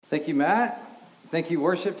Thank you, Matt. Thank you,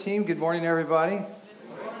 worship team. Good morning, everybody.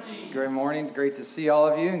 Good morning. Good morning. Great to see all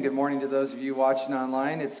of you, and good morning to those of you watching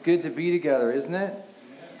online. It's good to be together, isn't it?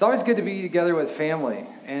 It's always good to be together with family,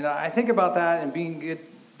 and I think about that and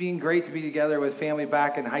being great to be together with family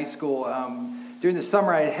back in high school. During the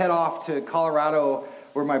summer, I'd head off to Colorado,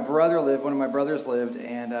 where my brother lived, one of my brothers lived,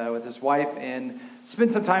 and with his wife, and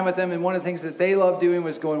spend some time with them. And one of the things that they loved doing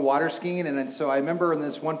was going water skiing, and so I remember in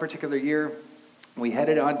this one particular year, we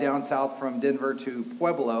headed on down south from Denver to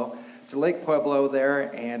Pueblo, to Lake Pueblo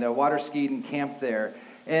there, and water skied and camped there.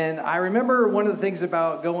 And I remember one of the things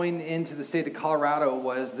about going into the state of Colorado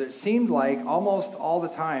was that it seemed like almost all the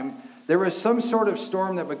time there was some sort of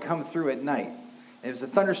storm that would come through at night. It was a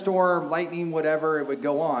thunderstorm, lightning, whatever, it would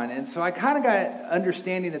go on. And so I kind of got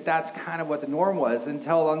understanding that that's kind of what the norm was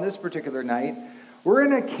until on this particular night, we're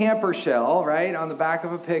in a camper shell, right, on the back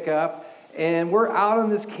of a pickup. And we're out on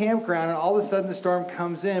this campground, and all of a sudden the storm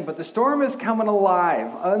comes in. But the storm is coming alive,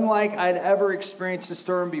 unlike I'd ever experienced a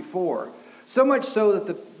storm before. So much so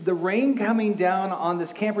that the rain coming down on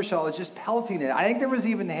this camper shell is just pelting it. I think there was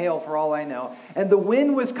even hail for all I know. And the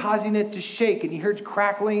wind was causing it to shake, and you heard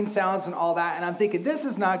crackling sounds and all that. And I'm thinking, this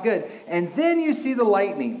is not good. And then you see the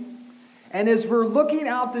lightning. And as we're looking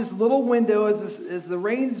out this little window, as the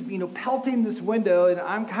rain's pelting this window, and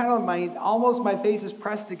I'm kind of almost my face is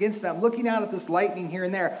pressed against it. I'm looking out at this lightning here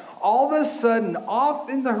and there. All of a sudden, off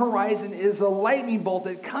in the horizon is a lightning bolt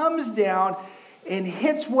that comes down and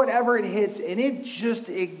hits whatever it hits, and it just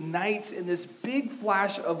ignites in this big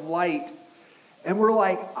flash of light. And we're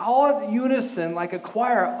like all at unison, like a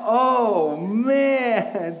choir. Oh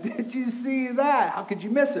man, did you see that? How could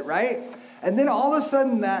you miss it, right? And then all of a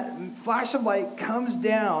sudden that flash of light comes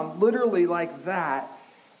down, literally like that,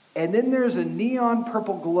 and then there's a neon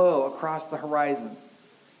purple glow across the horizon.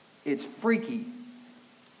 It's freaky.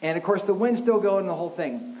 And of course the wind's still going, the whole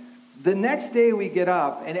thing. The next day we get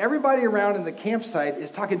up, and everybody around in the campsite is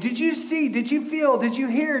talking, did you see, did you feel, did you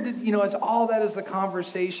hear? It's all that is the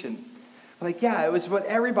conversation. Like, yeah, it was what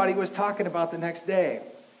everybody was talking about the next day.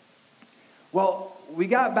 Well, we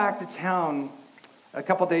got back to town a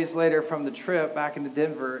couple days later from the trip back into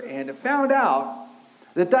Denver, and found out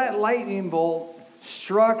that lightning bolt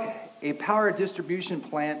struck a power distribution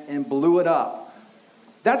plant and blew it up.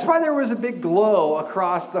 That's why there was a big glow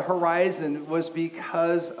across the horizon, was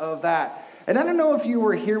because of that. And I don't know if you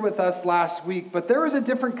were here with us last week, but there was a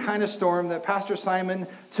different kind of storm that Pastor Simon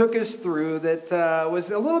took us through that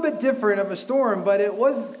was a little bit different of a storm, but it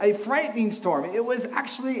was a frightening storm. It was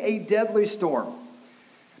actually a deadly storm.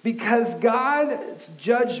 Because God's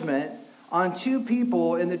judgment on two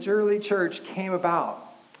people in the early church came about.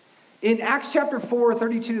 In Acts chapter 4,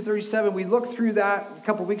 32 to 37, we looked through that a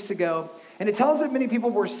couple weeks ago, and it tells that many people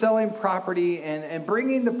were selling property and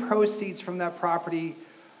bringing the proceeds from that property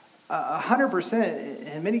 100%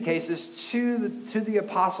 in many cases to the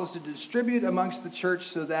apostles to distribute amongst the church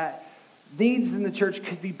so that needs in the church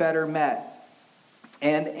could be better met.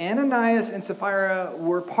 And Ananias and Sapphira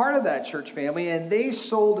were part of that church family, and they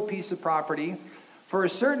sold a piece of property for a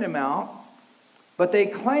certain amount, but they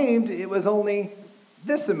claimed it was only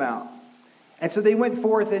this amount. And so they went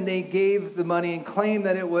forth and they gave the money and claimed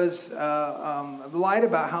that it was lied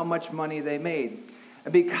about how much money they made.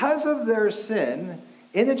 And because of their sin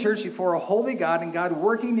in the church before a holy God and God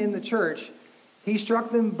working in the church, he struck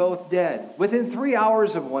them both dead within 3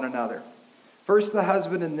 hours of one another. First the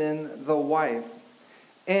husband and then the wife.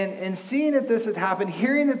 And seeing that this had happened,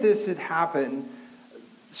 hearing that this had happened,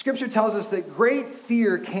 Scripture tells us that great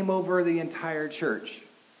fear came over the entire church.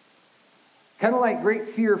 Kind of like great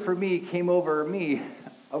fear for me came over me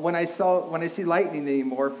when I see lightning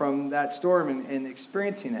anymore from that storm and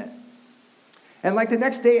experiencing it. And like the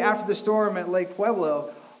next day after the storm at Lake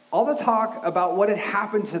Pueblo, all the talk about what had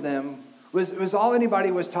happened to them was all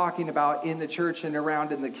anybody was talking about in the church and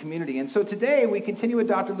around in the community. And so today we continue with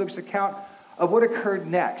Dr. Luke's account of what occurred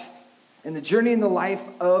next in the journey in the life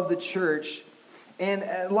of the church. And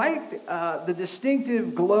like the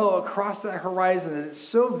distinctive glow across that horizon that is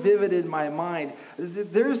so vivid in my mind,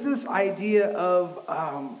 there's this idea of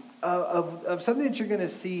something that you're going to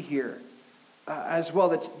see here as well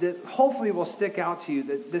that hopefully will stick out to you,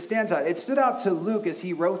 that stands out. It stood out to Luke as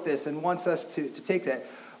he wrote this and wants us to take that.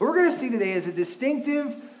 What we're going to see today is a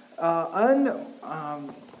distinctive,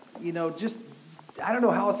 just I don't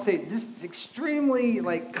know how to say it, just extremely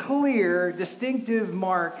clear, distinctive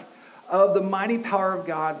mark of the mighty power of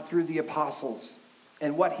God through the apostles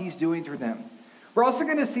and what he's doing through them. We're also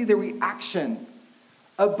going to see the reaction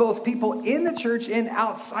of both people in the church and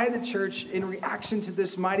outside the church in reaction to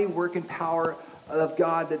this mighty work and power of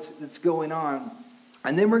God that's going on.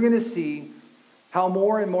 And then we're going to see how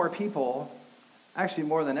more and more people, actually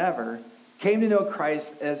more than ever, came to know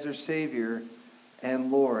Christ as their Savior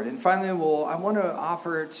and Lord. And finally, I want to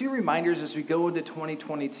offer 2 reminders as we go into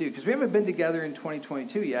 2022, because we haven't been together in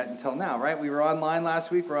 2022 yet until now, right? We were online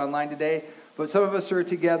last week, we're online today, but some of us are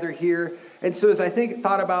together here. And so as I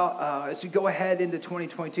thought about, as we go ahead into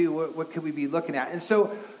 2022, what could we be looking at? And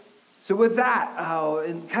so with that,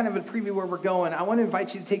 and kind of a preview where we're going, I want to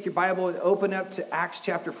invite you to take your Bible and open up to Acts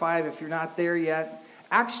chapter 5 if you're not there yet.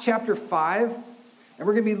 Acts chapter 5, and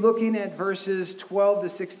we're going to be looking at verses 12 to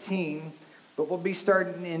 16, but we'll be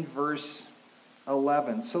starting in verse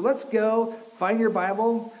 11. So let's go. Find your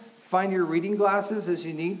Bible, find your reading glasses as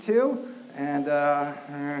you need to, and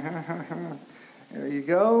there you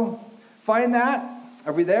go. Find that.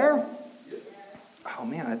 Are we there? Oh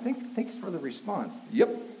man, thanks for the response. Yep,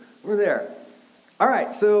 we're there. All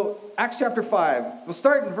right, so Acts chapter 5. We'll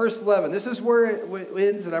start in verse 11. This is where it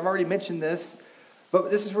ends, and I've already mentioned this,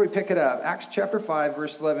 but this is where we pick it up. Acts chapter 5,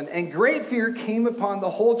 verse 11. And great fear came upon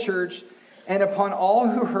the whole church and upon all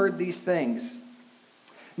who heard these things.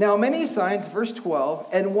 Now many signs, verse 12,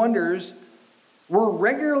 and wonders were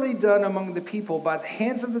regularly done among the people by the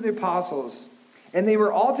hands of the apostles, and they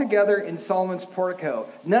were all together in Solomon's portico.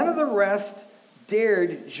 None of the rest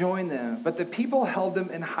dared join them, but the people held them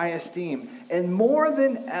in high esteem. And more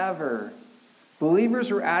than ever,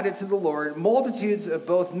 believers were added to the Lord, multitudes of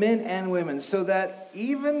both men and women, so that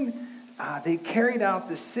even they carried out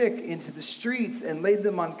the sick into the streets and laid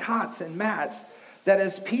them on cots and mats, that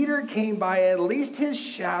as Peter came by, at least his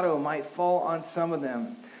shadow might fall on some of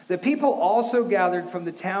them. The people also gathered from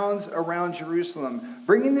the towns around Jerusalem,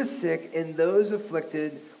 bringing the sick and those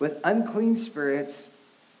afflicted with unclean spirits,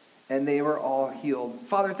 and they were all healed.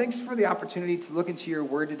 Father, thanks for the opportunity to look into your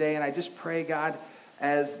word today, and I just pray, God,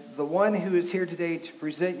 as the one who is here today to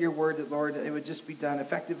present your word, that, Lord, it would just be done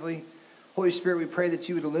effectively. Holy Spirit, we pray that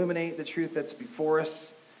you would illuminate the truth that's before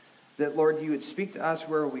us, that, Lord, you would speak to us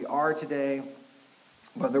where we are today,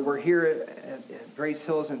 whether we're here at Grace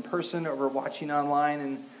Hills in person or we're watching online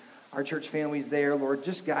and our church family's there. Lord,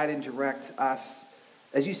 just guide and direct us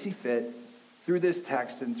as you see fit through this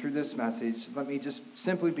text and through this message. Let me just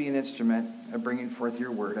simply be an instrument of bringing forth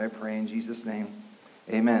your word, I pray in Jesus' name.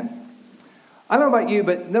 Amen. I don't know about you,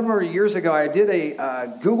 but a number of years ago, I did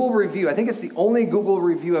a Google review. I think it's the only Google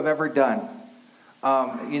review I've ever done. I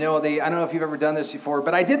don't know if you've ever done this before,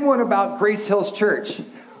 but I did one about Grace Hills Church.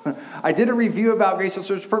 I did a review about Grace Hills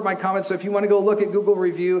Church, put my comments, so if you want to go look at Google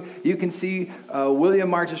review, you can see William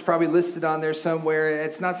March is probably listed on there somewhere.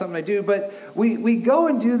 It's not something I do, but we go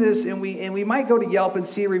and do this, and we might go to Yelp and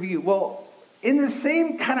see a review. Well, in the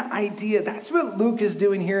same kind of idea, that's what Luke is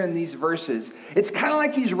doing here in these verses. It's kind of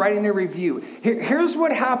like he's writing a review. Here's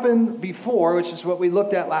what happened before, which is what we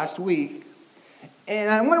looked at last week.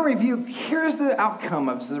 And I want to review, here's the outcome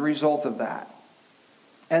of the result of that.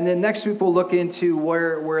 And then next week we'll look into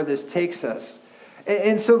where this takes us.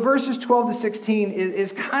 And so verses 12 to 16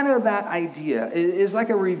 is kind of that idea. It is like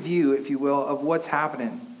a review, if you will, of what's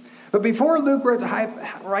happening. But before Luke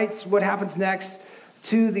writes what happens next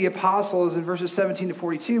to the apostles in verses 17 to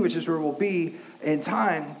 42, which is where we'll be in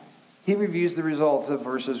time, he reviews the results of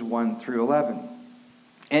verses 1 through 11.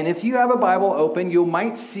 And if you have a Bible open, you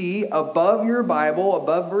might see above your Bible,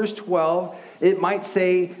 above verse 12, it might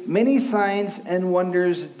say, many signs and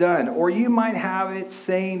wonders done. Or you might have it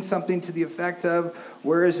saying something to the effect of,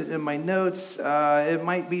 where is it in my notes? It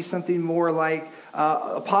might be something more like,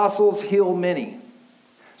 apostles heal many.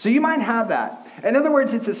 So you might have that. In other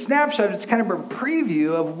words, it's a snapshot. It's kind of a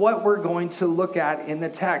preview of what we're going to look at in the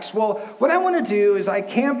text. Well, what I want to do is I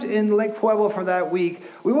camped in Lake Pueblo for that week.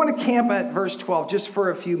 We want to camp at verse 12 just for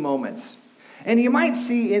a few moments. And you might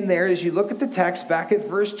see in there, as you look at the text back at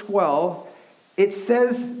verse 12, it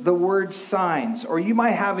says the word signs, or you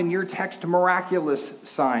might have in your text miraculous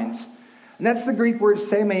signs. And that's the Greek word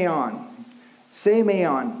semeion.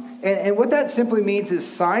 Semeion. And what that simply means is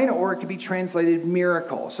sign, or it could be translated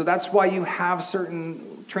miracle. So that's why you have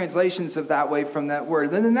certain translations of that way from that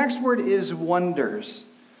word. Then the next word is wonders.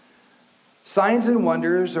 Signs and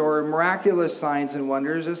wonders, or miraculous signs and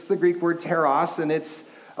wonders, it's the Greek word teros, and it's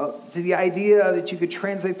the idea that you could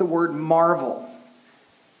translate the word marvel.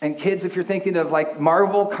 And kids, if you're thinking of like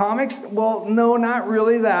Marvel comics, well, no, not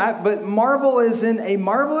really that. But marvel is in a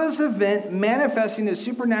marvelous event manifesting a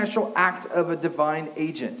supernatural act of a divine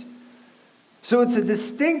agent. So it's a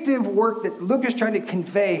distinctive work that Luke is trying to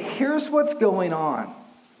convey. Here's what's going on.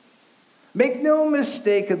 Make no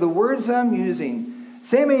mistake of the words I'm using,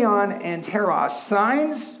 semeion and teros,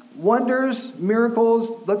 signs wonders,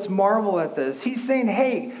 miracles, let's marvel at this. He's saying,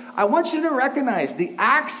 hey, I want you to recognize the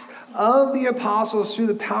acts of the apostles through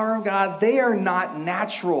the power of God, they are not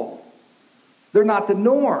natural. They're not the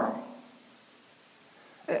norm.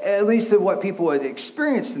 At least of what people had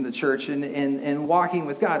experienced in the church and walking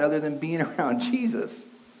with God, other than being around Jesus.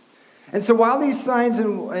 And so while these signs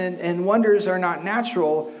and wonders are not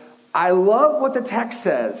natural, I love what the text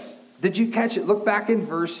says. Did you catch it? Look back in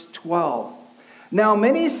verse 12. Now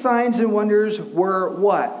many signs and wonders were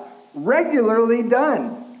what? Regularly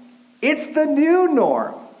done. It's the new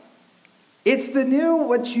norm. It's the new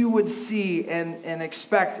what you would see and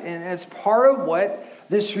expect. And it's part of what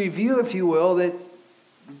this review, if you will, that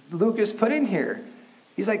Lucas put in here.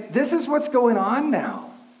 He's like, this is what's going on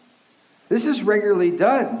now. This is regularly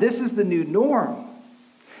done. This is the new norm.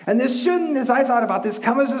 And this shouldn't, as I thought about this,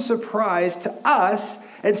 come as a surprise to us,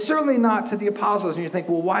 and certainly not to the apostles. And you think,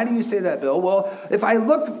 well, why do you say that, Bill? Well, if I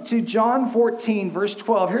look to John 14, verse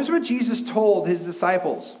 12, here's what Jesus told his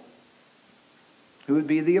disciples, who would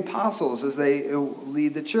be the apostles as they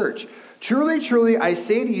lead the church. Truly, truly, I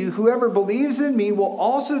say to you, whoever believes in me will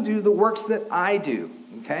also do the works that I do.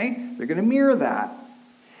 Okay? They're going to mirror that.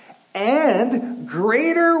 And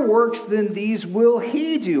greater works than these will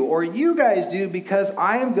he do, or you guys do, because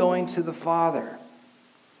I am going to the Father.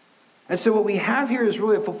 And so what we have here is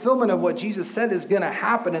really a fulfillment of what Jesus said is going to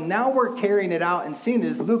happen. And now we're carrying it out and seeing it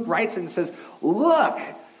as Luke writes it and says, look,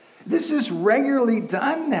 this is regularly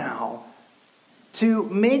done now to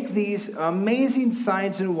make these amazing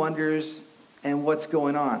signs and wonders and what's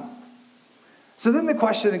going on. So then the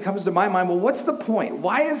question that comes to my mind, well, what's the point?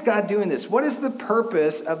 Why is God doing this? What is the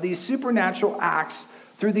purpose of these supernatural acts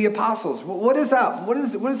through the apostles? What is up? What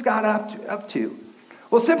is God up to?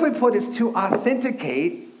 Well, simply put, it's to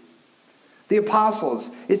authenticate the apostles.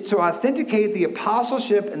 It's to authenticate the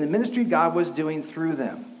apostleship and the ministry God was doing through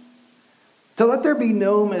them. To let there be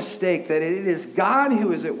no mistake that it is God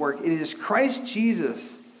who is at work. It is Christ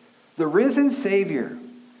Jesus, the risen Savior,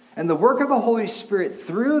 and the work of the Holy Spirit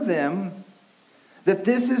through them that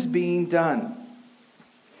this is being done.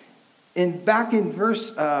 Back in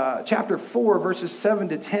chapter 4, verses 7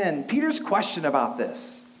 to 10, Peter's question about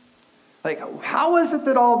this. Like, how is it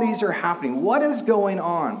that all these are happening? What is going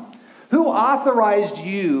on? Who authorized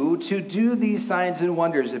you to do these signs and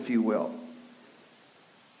wonders, if you will?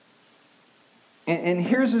 And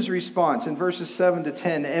here's his response in verses 7 to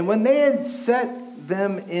 10. And when they had set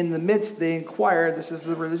them in the midst, they inquired, this is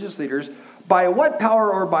the religious leaders, by what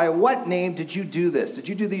power or by what name did you do this? Did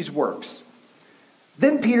you do these works?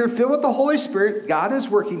 Then Peter, filled with the Holy Spirit, God is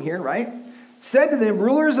working here, right? Said to them,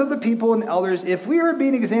 rulers of the people and elders, if we are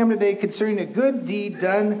being examined today concerning a good deed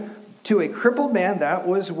done to a crippled man, that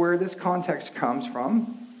was where this context comes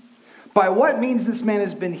from, by what means this man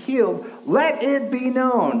has been healed, let it be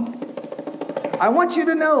known. I want you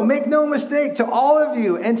to know, make no mistake, to all of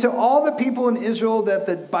you and to all the people in Israel,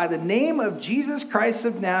 that by the name of Jesus Christ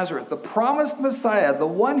of Nazareth, the promised Messiah, the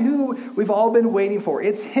one who we've all been waiting for,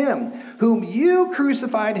 it's him whom you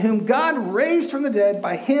crucified, whom God raised from the dead.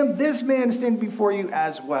 By him, this man stands before you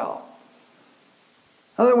as well.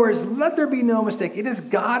 In other words, let there be no mistake. It is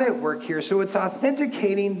God at work here. So it's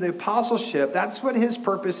authenticating the apostleship. That's what his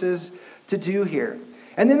purpose is to do here.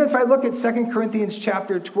 And then if I look at 2 Corinthians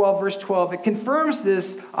chapter 12, verse 12, it confirms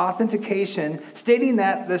this authentication, stating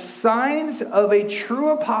that the signs of a true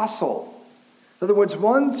apostle, in other words,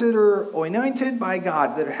 ones that are anointed by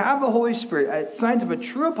God, that have the Holy Spirit, signs of a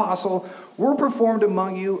true apostle were performed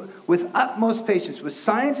among you with utmost patience, with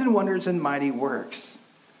signs and wonders and mighty works.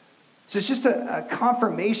 So it's just a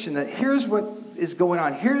confirmation that here's what is going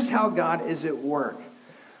on. Here's how God is at work.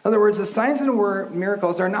 In other words, the signs and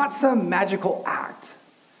miracles are not some magical act.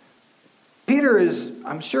 Peter is,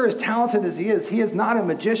 I'm sure, as talented as he is not a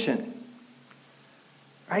magician.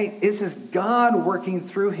 Right? This is God working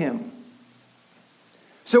through him.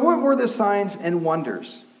 So what were the signs and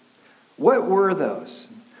wonders? What were those?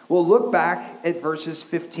 Well, look back at verses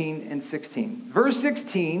 15 and 16. Verse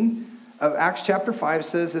 16 of Acts chapter 5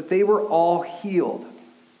 says that they were all healed.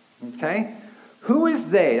 Okay? Who is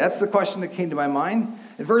they? That's the question that came to my mind.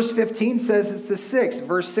 And verse 15 says it's the sick.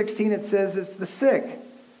 Verse 16 it says it's the sick.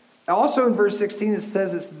 Also in verse 16 it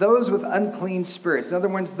says it's those with unclean spirits. In other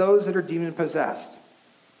words, those that are demon possessed.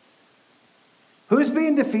 Who's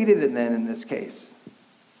being defeated in this case?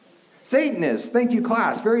 Satan is. Thank you,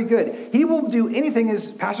 class. Very good. He will do anything,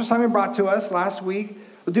 as Pastor Simon brought to us last week,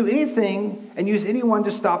 will do anything and use anyone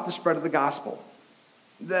to stop the spread of the gospel.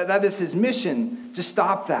 That is his mission, to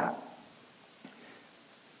stop that.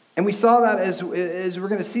 And we saw that as we're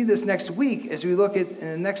going to see this next week, as we look at in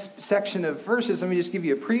the next section of verses. Let me just give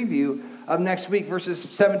you a preview of next week, verses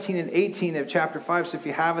 17 and 18 of chapter 5. So if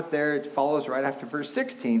you have it there, it follows right after verse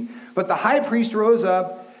 16. But the high priest rose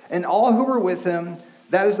up, and all who were with him,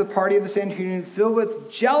 that is the party of the Sanhedrin, filled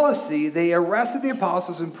with jealousy, they arrested the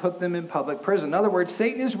apostles and put them in public prison. In other words,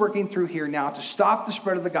 Satan is working through here now to stop the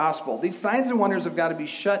spread of the gospel. These signs and wonders have got to be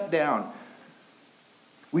shut down.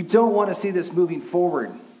 We don't want to see this moving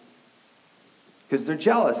forward, because they're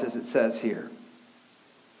jealous, as it says here.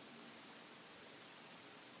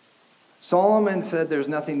 Solomon said there's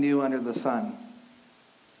nothing new under the sun.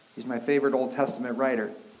 He's my favorite Old Testament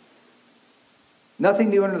writer. Nothing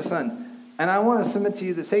new under the sun. And I want to submit to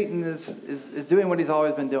you that Satan is doing what he's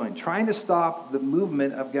always been doing, trying to stop the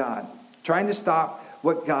movement of God, trying to stop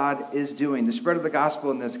what God is doing, the spread of the gospel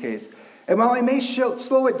in this case. And while he may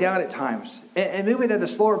slow it down at times and move it at a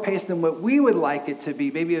slower pace than what we would like it to be,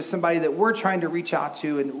 maybe as somebody that we're trying to reach out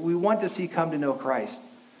to and we want to see come to know Christ,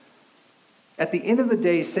 at the end of the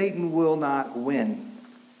day, Satan will not win.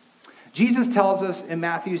 Jesus tells us in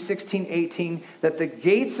Matthew 16:18 that the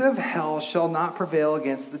gates of hell shall not prevail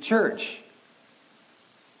against the church.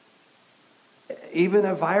 Even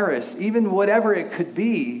a virus, even whatever it could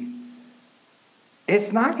be,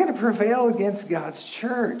 it's not going to prevail against God's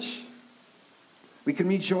church. We can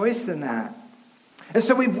rejoice in that. And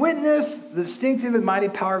so we've witnessed the distinctive and mighty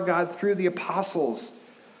power of God through the apostles.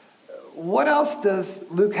 What else does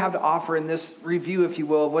Luke have to offer in this review, if you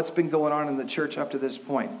will, of what's been going on in the church up to this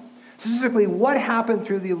point? Specifically, what happened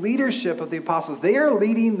through the leadership of the apostles? They are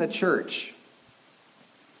leading the church.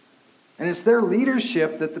 And it's their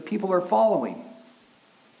leadership that the people are following.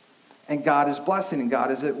 And God is blessing and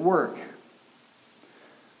God is at work.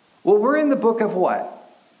 Well, we're in the book of what?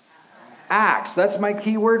 Acts. That's my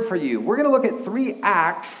key word for you. We're going to look at 3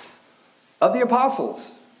 acts of the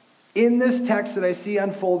apostles in this text that I see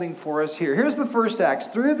unfolding for us here. Here's the first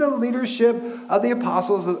act. Through the leadership of the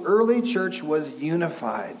apostles, the early church was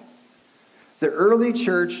unified. The early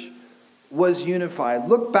church was unified.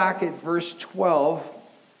 Look back at verse 12,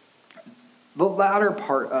 the latter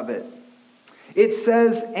part of it. It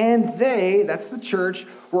says, and they, that's the church,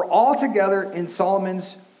 were all together in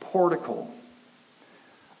Solomon's portico.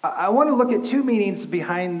 I want to look at 2 meanings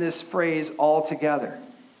behind this phrase, all together.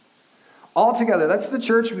 All together, that's the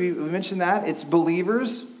church, we mentioned that. It's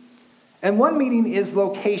believers. And one meaning is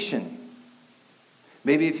location.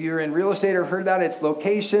 Maybe if you're in real estate or heard that, it's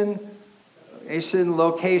location.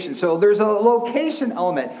 So there's a location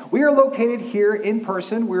element. We are located here in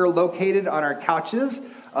person. We are located on our couches,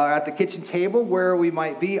 at the kitchen table, where we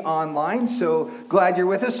might be online. So glad you're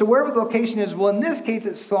with us. So wherever the location is, well, in this case,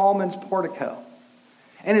 it's Solomon's portico.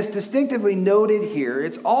 And it's distinctively noted here.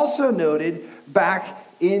 It's also noted back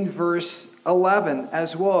in verse 11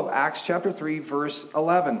 as well of Acts chapter 3, verse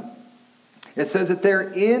 11. It says that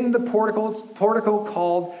they're in the portico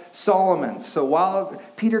called Solomon's. So while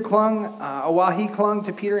he clung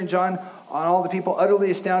to Peter and John, all the people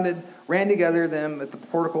utterly astounded ran together them at the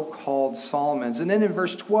portico called Solomon's. And then in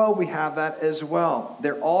verse 12 we have that as well.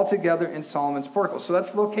 They're all together in Solomon's portico. So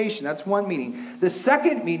that's location. That's one meaning. The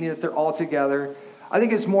second meaning that they're all together, I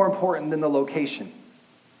think it's more important than the location.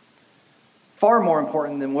 Far more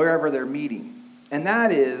important than wherever they're meeting. And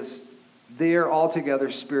that is, they are all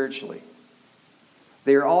together spiritually.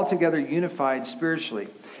 They are all together unified spiritually.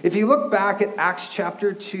 If you look back at Acts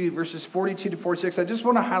chapter 2, verses 42 to 46, I just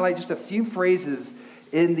want to highlight just a few phrases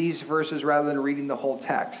in these verses rather than reading the whole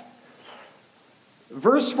text.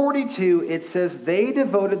 Verse 42, it says, they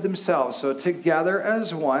devoted themselves, so together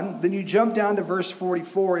as one. Then you jump down to verse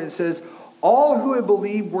 44, and it says, all who had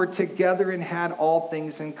believed were together and had all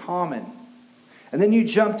things in common. And then you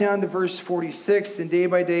jump down to verse 46, and day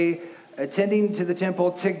by day, attending to the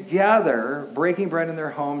temple together, breaking bread in their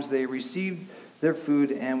homes, they received their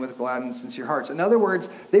food and with glad and sincere hearts. In other words,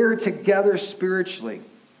 they are together spiritually.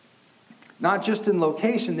 Not just in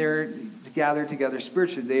location, they're gathered together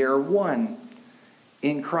spiritually. They are one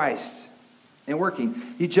in Christ and working.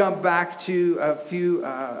 You jump back to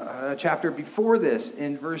a chapter before this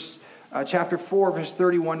in chapter 4, verse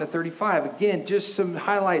 31 to 35. Again, just some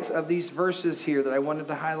highlights of these verses here that I wanted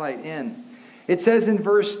to highlight in. It says in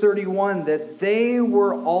verse 31 that they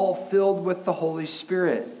were all filled with the Holy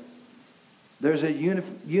Spirit. There's a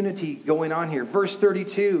unity going on here. Verse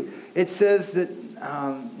 32, it says that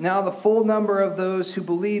now the full number of those who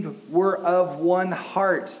believed were of one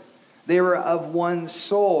heart. They were of one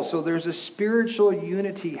soul. So there's a spiritual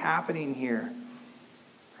unity happening here.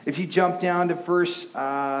 If you jump down to verse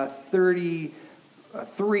 33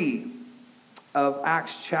 of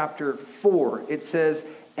Acts chapter 4, it says,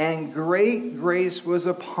 and great grace was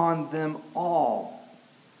upon them all.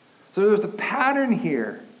 So there's a pattern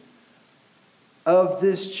here of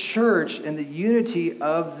this church and the unity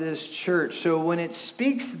of this church. So when it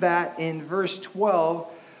speaks that in verse 12,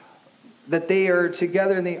 that they are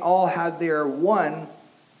together and they all they are one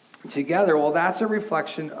together, well, that's a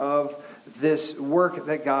reflection of this work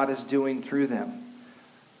that God is doing through them.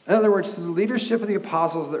 In other words, the leadership of the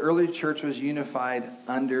apostles, the early church was unified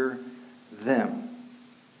under them.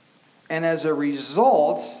 And as a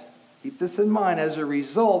result, keep this in mind, as a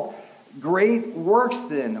result, great works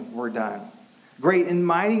then were done. Great and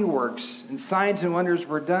mighty works and signs and wonders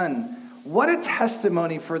were done. What a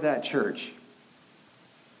testimony for that church.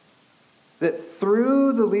 That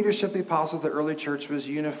through the leadership of the apostles, the early church was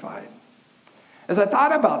unified. As I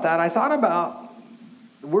thought about that, I thought about,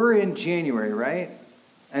 we're in January, right?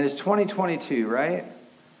 And it's 2022, right?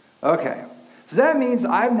 Okay. So that means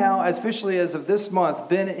I've now, officially as of this month,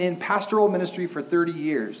 been in pastoral ministry for 30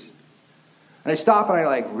 years. And I stop and I'm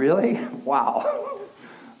like, really? Wow.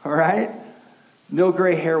 All right? No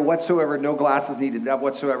gray hair whatsoever, no glasses needed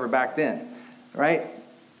whatsoever back then. Right?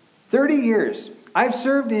 30 years. I've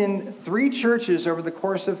served in 3 churches over the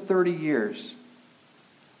course of 30 years.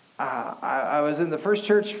 I was in the first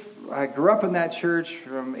church. I grew up in that church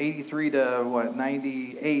from 83 to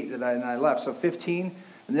 98 and I left, so 15.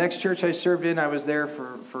 And the next church I served in, I was there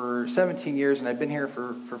for 17 years, and I've been here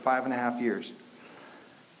for 5.5 years.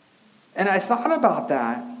 And I thought about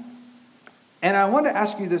that, and I want to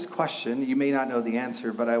ask you this question. You may not know the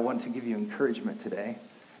answer, but I want to give you encouragement today.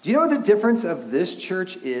 Do you know what the difference of this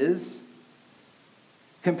church is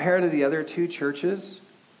compared to the other 2 churches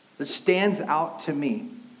that stands out to me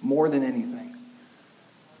more than anything?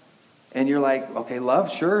 And you're like, okay,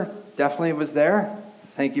 love, sure, definitely was there.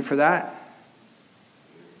 Thank you for that.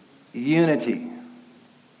 Unity.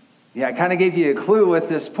 Yeah, I kind of gave you a clue with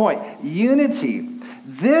this point. Unity.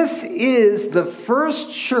 This is the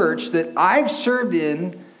first church that I've served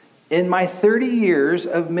in my 30 years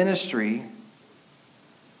of ministry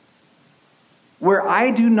where I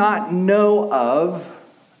do not know of,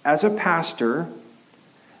 as a pastor,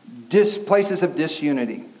 places of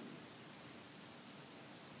disunity.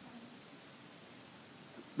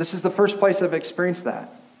 This is the first place I've experienced that.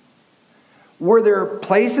 Were there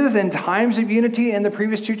places and times of unity in the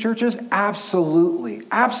previous 2 churches? Absolutely.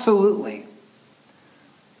 Absolutely.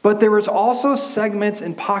 But there was also segments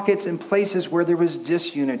and pockets and places where there was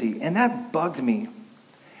disunity. And that bugged me.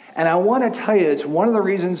 And I want to tell you, it's one of the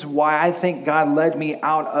reasons why I think God led me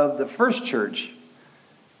out of the first church.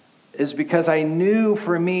 Is because I knew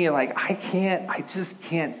for me, like, I can't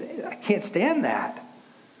stand that.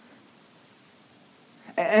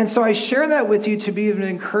 And so I share that with you to be an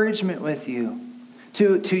encouragement with you,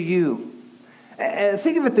 to you. And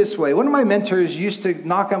think of it this way. One of my mentors used to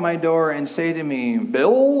knock on my door and say to me,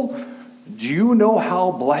 Bill, do you know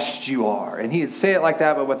how blessed you are? And he'd say it like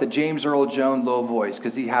that, but with a James Earl Jones low voice,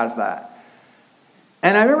 because he has that.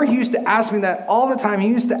 And I remember he used to ask me that all the time. He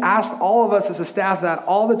used to ask all of us as a staff that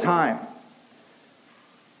all the time.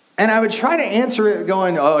 And I would try to answer it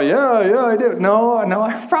going, oh, yeah, I do. No,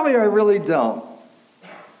 I really don't.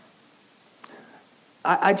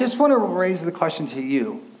 I just want to raise the question to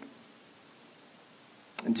you.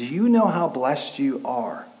 Do you know how blessed you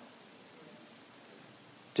are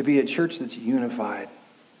to be a church that's unified?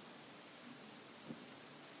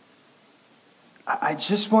 I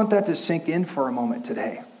just want that to sink in for a moment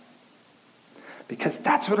today. Because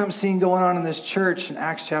that's what I'm seeing going on in this church in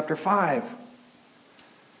Acts chapter 5.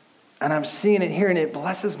 And I'm seeing it here, and it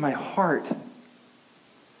blesses my heart.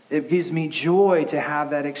 It gives me joy to have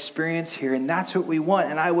that experience here, and that's what we want.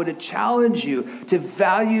 And I would challenge you to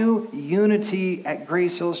value unity at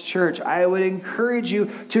Grace Hills Church. I would encourage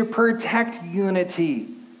you to protect unity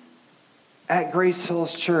at Grace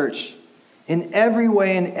Hills Church in every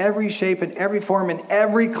way, in every shape, in every form, in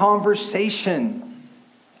every conversation,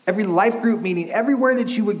 every life group meeting, everywhere that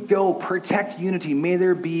you would go, protect unity. May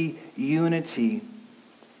there be unity.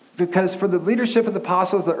 Because for the leadership of the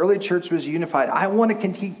apostles, the early church was unified. I want to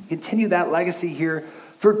continue that legacy here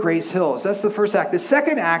for Grace Hills. That's the first act. The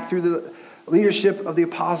second act through the leadership of the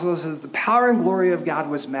apostles is the power and glory of God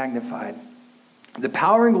was magnified. The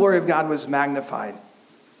power and glory of God was magnified.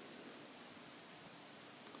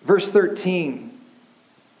 Verse 13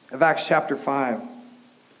 of Acts chapter 5.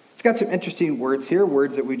 It's got some interesting words here,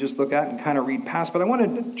 words that we just look at and kind of read past, but I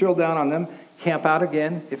want to drill down on them, camp out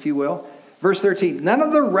again, if you will. Verse 13, none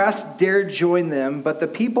of the rest dared join them, but the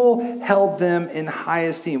people held them in high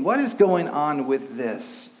esteem. What is going on with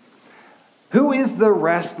this? Who is the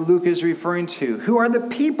rest Luke is referring to? Who are the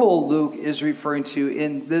people Luke is referring to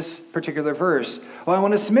in this particular verse? Well, I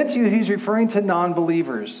want to submit to you he's referring to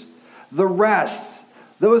non-believers. The rest,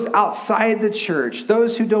 those outside the church,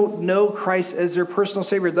 those who don't know Christ as their personal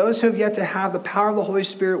Savior, those who have yet to have the power of the Holy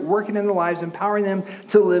Spirit working in their lives, empowering them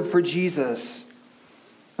to live for Jesus.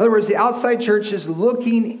 In other words, the outside church is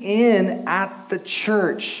looking in at the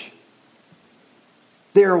church.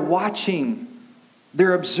 They're watching.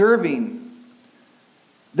 They're observing.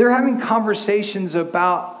 They're having conversations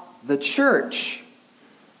about the church.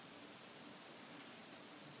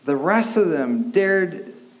 The rest of them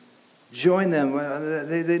dared join them.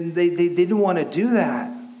 They didn't want to do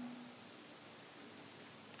that.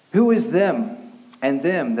 Who is them and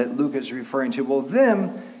them that Luke is referring to? Well,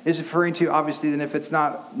 them is referring to, obviously, then if it's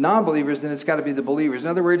not non-believers, then it's got to be the believers. In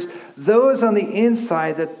other words, those on the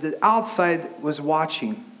inside that the outside was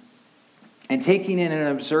watching and taking in and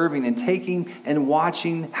observing and taking and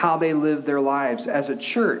watching how they live their lives as a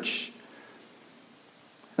church.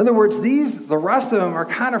 In other words, the rest of them are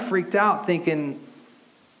kind of freaked out thinking,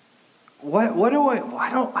 I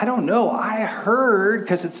don't know. I heard,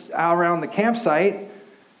 because it's out around the campsite,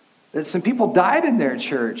 that some people died in their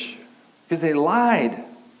church because they lied.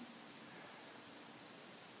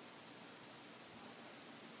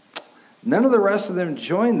 None of the rest of them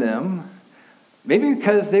joined them, maybe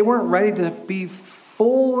because they weren't ready to be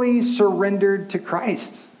fully surrendered to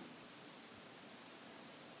Christ.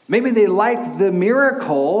 Maybe they liked the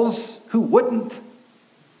miracles. Who wouldn't?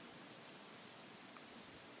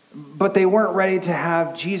 But they weren't ready to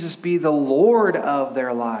have Jesus be the Lord of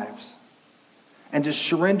their lives and to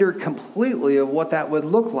surrender completely of what that would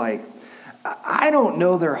look like. I don't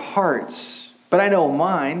know their hearts, but I know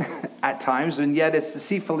mine at times, and yet it's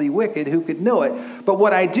deceitfully wicked. Who could know it? But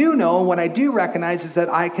what I do know and what I do recognize is that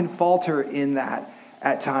I can falter in that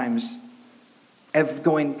at times. Of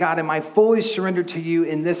going, God, am I fully surrendered to you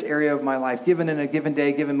in this area of my life, given in a given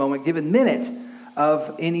day, given moment, given minute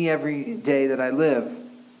of every day that I live?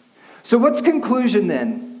 So what's conclusion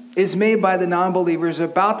then is made by the non-believers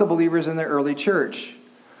about the believers in the early church?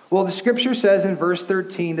 Well, the scripture says in verse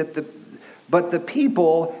 13 that but the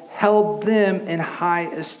people held them in high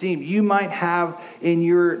esteem. You might have in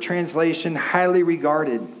your translation highly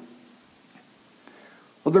regarded.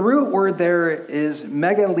 Well, the root word there is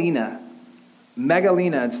megalina.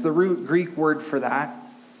 Megalina, it's the root Greek word for that.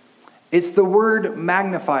 It's the word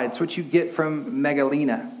magnify. It's what you get from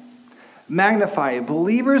megalina. Magnify.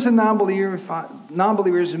 Believers and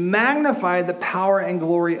non-believers magnify the power and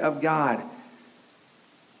glory of God.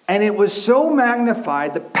 And it was so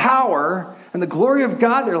magnified, the power and the glory of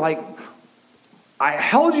God, they're like, I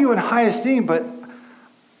held you in high esteem, but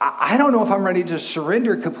I don't know if I'm ready to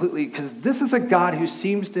surrender completely, because this is a God who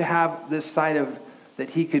seems to have this side of that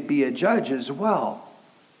he could be a judge as well.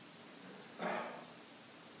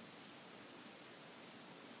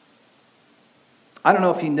 I don't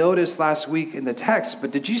know if you noticed last week in the text,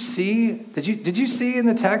 but did you see in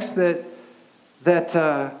the text that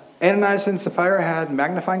Ananias and Sapphira had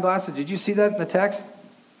magnifying glasses? Did you see that in the text?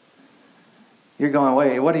 You're going,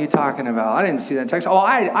 wait, what are you talking about? I didn't see that in the text. Oh,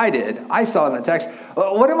 I did. I saw it in the text.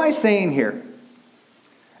 What am I saying here?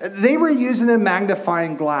 They were using a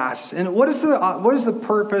magnifying glass. And what is the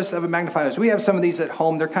purpose of a magnifying glass? We have some of these at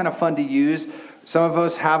home. They're kind of fun to use. Some of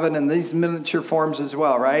us have it in these miniature forms as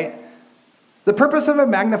well, right? The purpose of a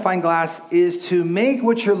magnifying glass is to make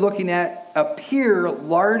what you're looking at appear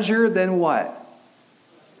larger than what?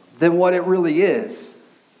 Than what it really is,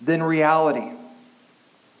 than reality.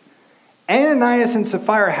 Ananias and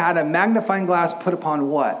Sapphira had a magnifying glass put upon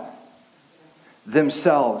what?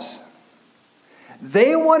 Themselves.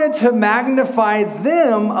 They wanted to magnify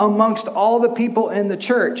them amongst all the people in the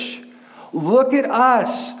church. Look at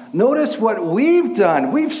us. Notice what we've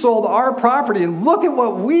done. We've sold our property, and look at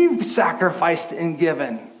what we've sacrificed and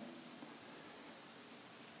given.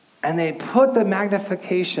 And they put the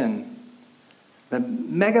magnification, the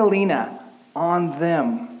megalina, on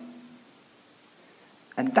them.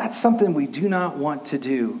 And that's something we do not want to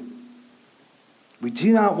do. We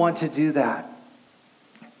do not want to do that.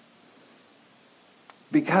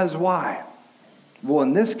 Because why? Well,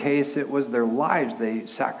 in this case, it was their lives they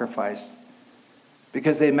sacrificed.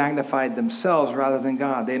 Because they magnified themselves rather than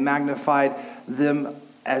God. They magnified them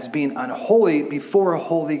as being unholy before a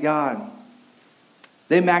holy God.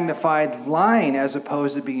 They magnified lying as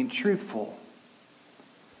opposed to being truthful.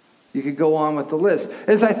 You could go on with the list.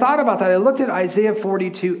 As I thought about that, I looked at Isaiah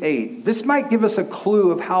 42:8. This might give us a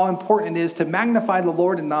clue of how important it is to magnify the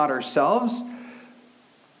Lord and not ourselves.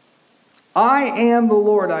 I am the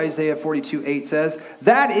Lord, Isaiah 42:8 says.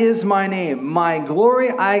 That is my name. My glory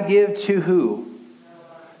I give to who?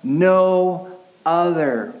 No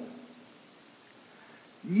other.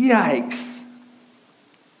 Yikes.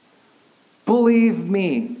 Believe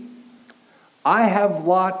me, I have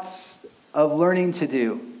lots of learning to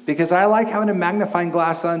do because I like having a magnifying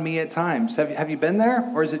glass on me at times. Have you been there,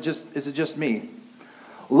 or is it just me?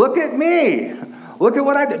 Look at me. Look at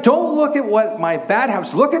what I do. Don't look at what my bad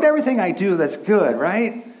habits. Look at everything I do that's good,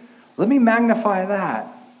 right? Let me magnify that.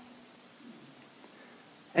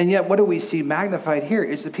 And yet, what do we see magnified here?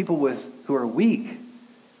 It's the people who are weak,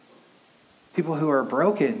 people who are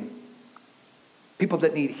broken, people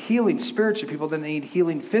that need healing spiritually, people that need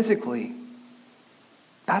healing physically.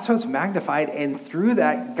 That's what's magnified, and through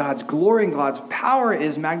that, God's glory and God's power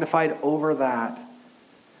is magnified over that.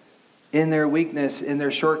 In their weakness, in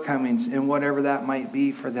their shortcomings, in whatever that might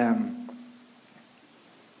be for them.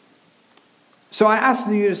 So I ask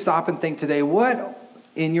you to stop and think today, what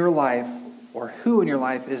in your life, or who in your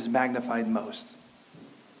life is magnified most?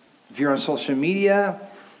 If you're on social media,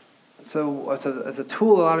 so it's a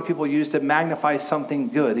tool a lot of people use to magnify something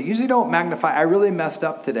good. They usually don't magnify, I really messed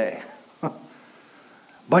up today.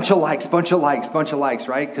 Bunch of likes,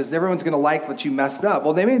 right? Because everyone's going to like what you messed up.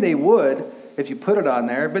 Well, maybe they would, if you put it on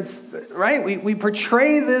there, but right, we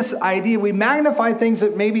portray this idea, we magnify things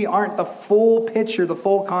that maybe aren't the full picture, the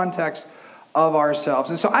full context of ourselves.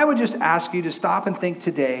 And so I would just ask you to stop and think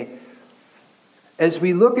today, as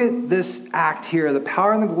we look at this act here, the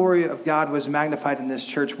power and the glory of God was magnified in this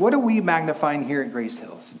church. What are we magnifying here at Grace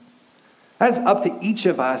Hills? That's up to each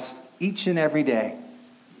of us, each and every day,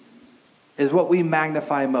 is what we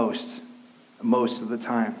magnify most of the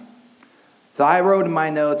time. So I wrote in my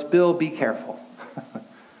notes, Bill, be careful.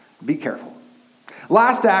 Be careful.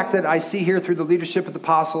 Last act that I see here through the leadership of the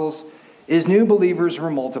apostles is new believers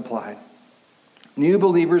were multiplied. New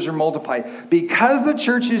believers are multiplied. Because the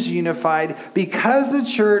church is unified, because the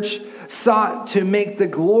church sought to make the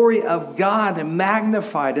glory of God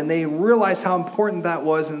magnified, and they realized how important that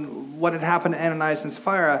was and what had happened to Ananias and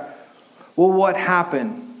Sapphira, well, what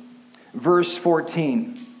happened? Verse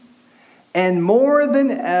 14. And more than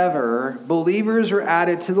ever, believers were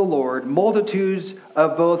added to the Lord, multitudes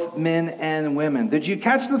of both men and women. Did you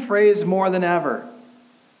catch the phrase more than ever?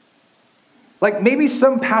 Like maybe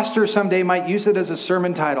some pastor someday might use it as a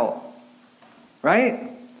sermon title,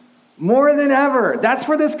 right? More than ever. That's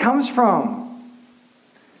where this comes from.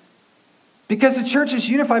 Because the church is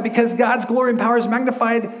unified, because God's glory and power is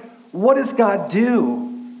magnified, what does God do?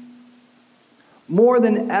 More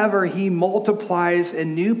than ever, he multiplies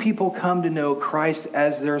and new people come to know Christ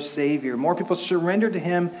as their Savior. More people surrender to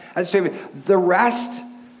him as Savior. The rest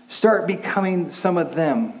start becoming some of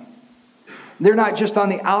them. They're not just on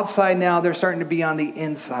the outside now, they're starting to be on the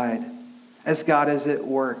inside as God is at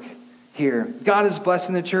work here. God is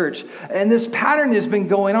blessing the church. And this pattern has been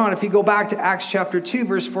going on. If you go back to Acts chapter 2,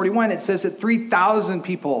 verse 41, it says that 3,000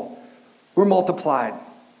 people were multiplied.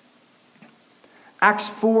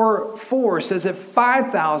 Acts 4:4 says that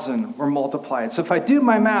 5,000 were multiplied. So if I do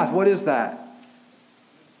my math, what is that?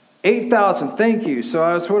 8,000. Thank you. So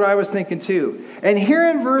that's what I was thinking too. And here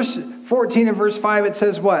in verse 14 and verse 5, it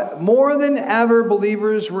says what? More than ever,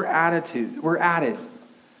 believers were added.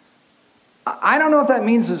 I don't know if that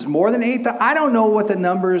means there's more than 8,000. I don't know what the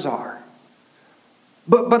numbers are.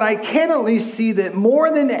 But I can at least see that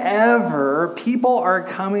more than ever, people are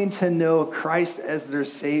coming to know Christ as their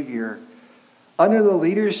Savior under the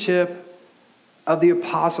leadership of the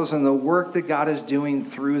apostles and the work that God is doing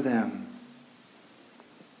through them.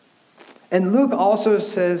 And Luke also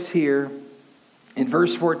says here in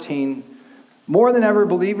verse 14, more than ever,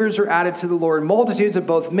 believers are added to the Lord, multitudes of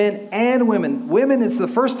both men and women. Women, it's the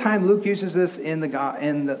first time Luke uses this in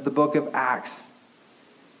the book of Acts,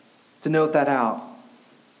 to note that out.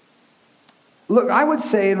 Look, I would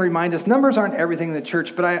say and remind us, numbers aren't everything in the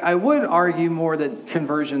church, but I would argue more that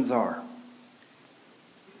conversions are.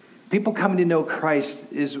 People coming to know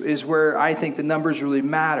Christ is where I think the numbers really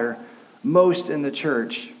matter most in the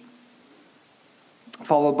church,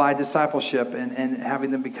 followed by discipleship and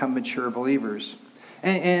having them become mature believers.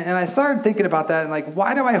 And I started thinking about that, and like,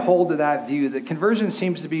 why do I hold to that view that conversion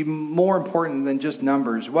seems to be more important than just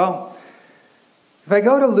numbers? Well, if I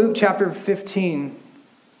go to Luke chapter 15,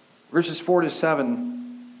 verses 4-7,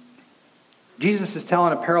 Jesus is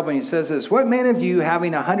telling a parable, and he says this: what man of you,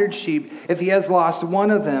 having 100 sheep, if he has lost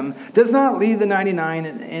one of them, does not leave the 99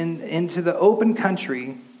 into the open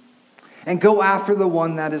country and go after the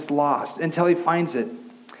one that is lost until he finds it?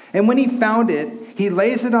 And when he found it, he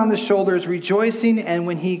lays it on the shoulders, rejoicing. And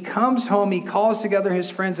when he comes home, he calls together his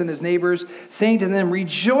friends and his neighbors, saying to them,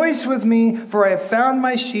 rejoice with me, for I have found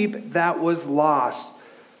my sheep that was lost.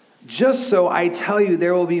 Just so I tell you,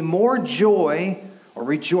 there will be more joy or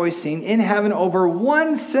rejoicing in heaven over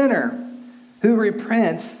one sinner who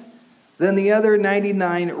repents than the other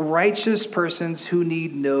 99 righteous persons who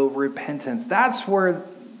need no repentance. That's where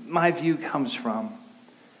my view comes from.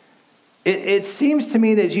 It seems to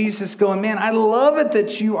me that Jesus is going, man, I love it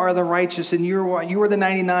that you are the righteous and you are the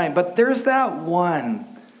 99. But there's that one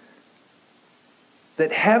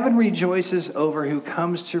that heaven rejoices over who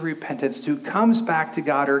comes to repentance, who comes back to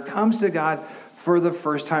God or comes to God for the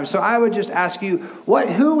first time. So I would just ask you,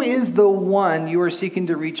 who is the one you are seeking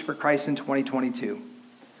to reach for Christ in 2022?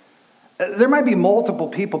 There might be multiple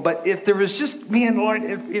people, but if there was just, man, Lord,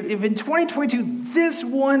 if in 2022, this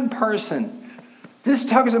one person, this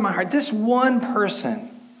tugs at my heart, this one person,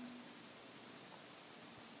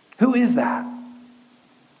 who is that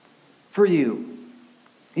for you?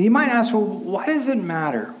 And you might ask, well, why does it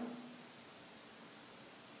matter?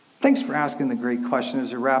 Thanks for asking the great question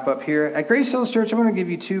as we wrap up here. At Grace Hills Church, I'm going to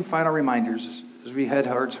give you two final reminders as we head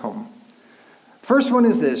towards home. First one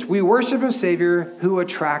is this: we worship a Savior who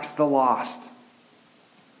attracts the lost.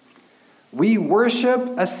 We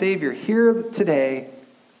worship a Savior here today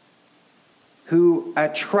who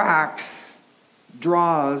attracts,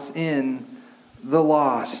 draws in the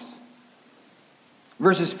lost.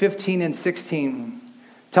 Verses 15 and 16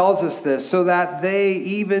 tells us this, so that they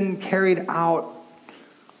even carried out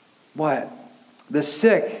what? The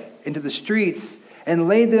sick into the streets and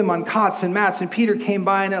laid them on cots and mats. And Peter came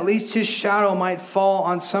by, and at least his shadow might fall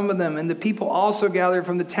on some of them. And the people also gathered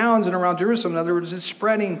from the towns and around Jerusalem. In other words, it's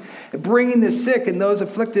spreading, bringing the sick and those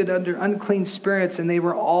afflicted under unclean spirits. And they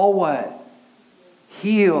were all what?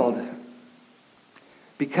 Healed.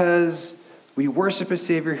 Because we worship a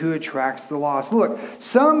Savior who attracts the lost. Look,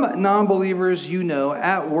 some non-believers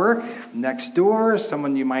at work, next door,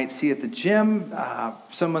 someone you might see at the gym,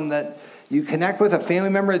 someone that you connect with, a family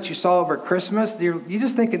member that you saw over Christmas, you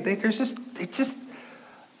just think they just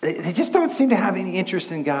don't seem to have any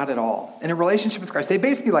interest in God at all, in a relationship with Christ. They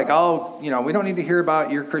basically we don't need to hear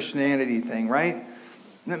about your Christianity thing, right?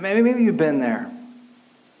 Maybe you've been there.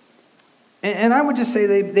 And I would just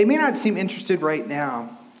say they may not seem interested right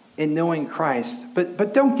now in knowing Christ,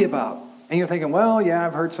 but don't give up. And you're thinking, well, yeah,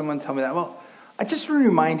 I've heard someone tell me that. Well, I just want to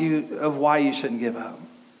remind you of why you shouldn't give up.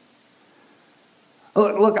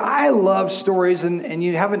 Look, I love stories, and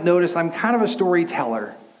you haven't noticed, I'm kind of a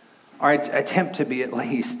storyteller, or I attempt to be at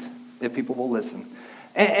least, if people will listen.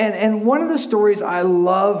 And one of the stories I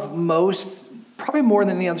love most, probably more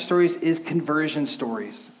than any other stories, is conversion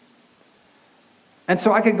stories. And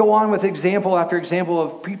so I could go on with example after example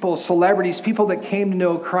of people, celebrities, people that came to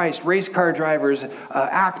know Christ, race car drivers,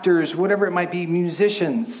 actors, whatever it might be,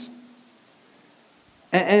 musicians.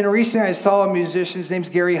 And recently I saw a musician, his name's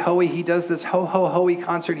Gary Hoey. He does this Ho-Ho-Hoey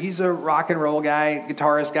concert. He's a rock and roll guy,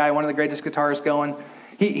 guitarist guy, one of the greatest guitarists going.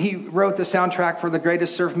 He wrote the soundtrack for the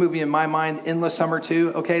greatest surf movie in my mind, Endless Summer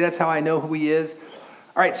 2. Okay, that's how I know who he is.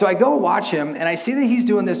 All right, so I go watch him, and I see that he's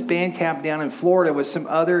doing this band camp down in Florida with some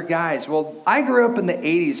other guys. Well, I grew up in the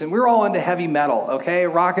 80s, and we were all into heavy metal, okay?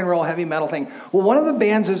 Rock and roll, heavy metal thing. Well, one of the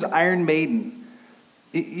bands is Iron Maiden.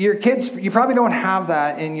 Your kids, you probably don't have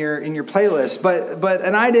that in your playlist, but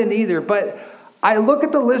and I didn't either. But I look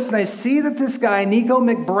at the list and I see that this guy, Nico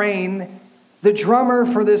McBrain, the drummer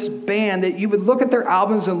for this band, that you would look at their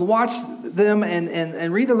albums and watch them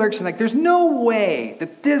and read the lyrics and there's no way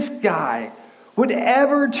that this guy would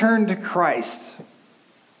ever turn to Christ.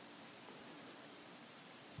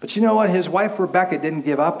 But you know what? His wife Rebecca didn't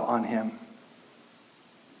give up on him.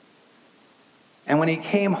 And when he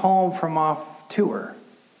came home from off tour,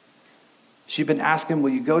 she'd been asking him,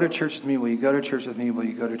 will you go to church with me? Will you go to church with me? Will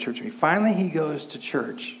you go to church with me? Finally, he goes to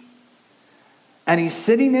church. And he's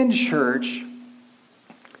sitting in church,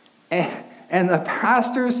 and the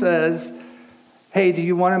pastor says, hey, do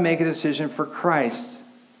you want to make a decision for Christ?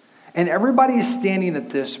 And everybody is standing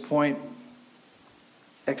at this point,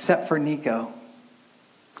 except for Nico.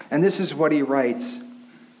 And this is what he writes.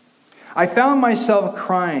 I found myself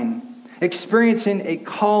crying, experiencing a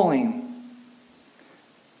calling.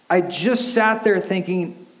 I just sat there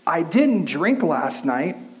thinking, I didn't drink last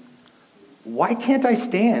night. Why can't I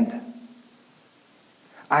stand?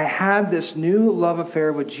 I had this new love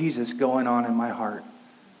affair with Jesus going on in my heart.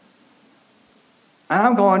 And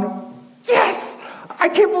I'm going, yes! I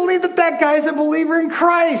can't believe that guy's a believer in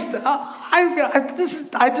Christ.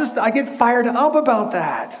 I get fired up about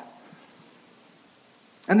that.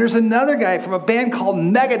 And there's another guy from a band called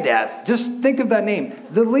Megadeth. Just think of that name.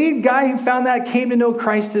 The lead guy who found that came to know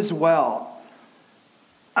Christ as well.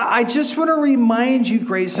 I just want to remind you,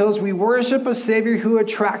 Grace Hills, we worship a Savior who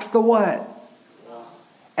attracts the what?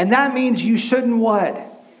 And that means you shouldn't what?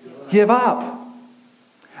 Give up.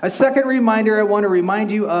 A second reminder I want to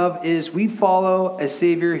remind you of is we follow a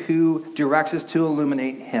Savior who directs us to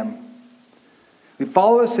illuminate Him. We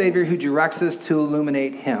follow a Savior who directs us to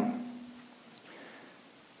illuminate Him.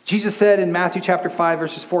 Jesus said in Matthew chapter 5,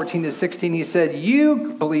 verses 14 to 16, He said,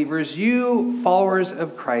 you believers, you followers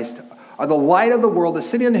of Christ, are the light of the world. The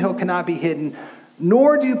city on the hill cannot be hidden,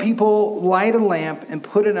 nor do people light a lamp and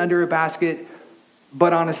put it under a basket,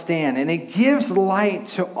 but on a stand. And it gives light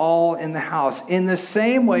to all in the house. In the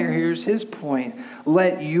same way, here's His point,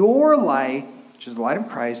 let your light, which is the light of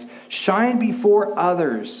Christ, shine before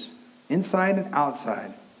others, inside and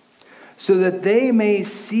outside, so that they may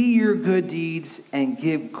see your good deeds and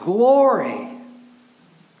give glory,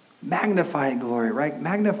 magnifying glory, right?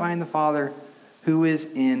 Magnifying the Father who is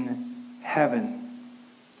in heaven.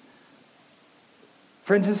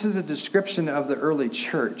 Friends, this is a description of the early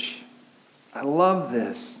church. I love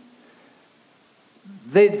this.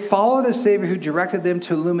 They followed a Savior who directed them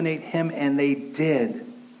to illuminate Him, and they did.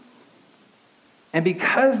 And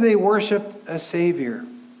because they worshiped a Savior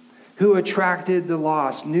who attracted the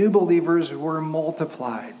lost, new believers were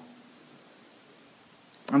multiplied.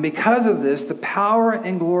 And because of this, the power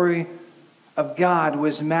and glory of God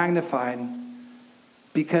was magnified,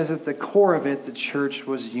 because at the core of it, the church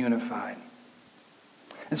was unified.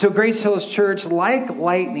 And so Grace Hills Church, like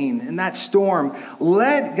lightning in that storm,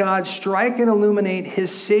 let God strike and illuminate His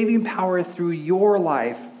saving power through your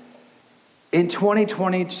life in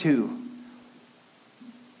 2022.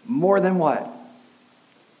 More than what?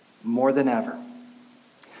 More than ever.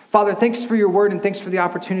 Father, thanks for your word and thanks for the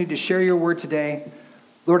opportunity to share your word today.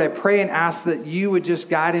 Lord, I pray and ask that you would just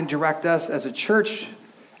guide and direct us as a church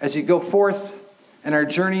as you go forth in our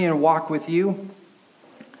journey and walk with you.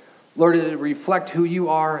 Lord, to reflect who you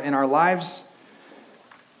are in our lives.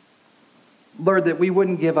 Lord, that we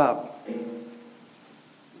wouldn't give up.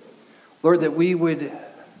 Lord, that we would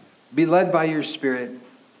be led by your Spirit.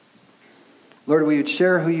 Lord, we would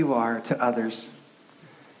share who you are to others.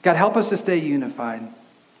 God, help us to stay unified.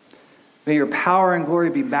 May your power and glory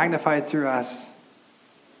be magnified through us.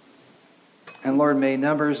 And Lord, may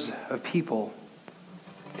numbers of people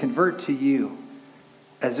convert to you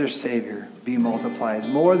as their Savior be multiplied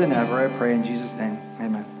more than ever. I pray in Jesus' name.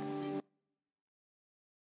 Amen.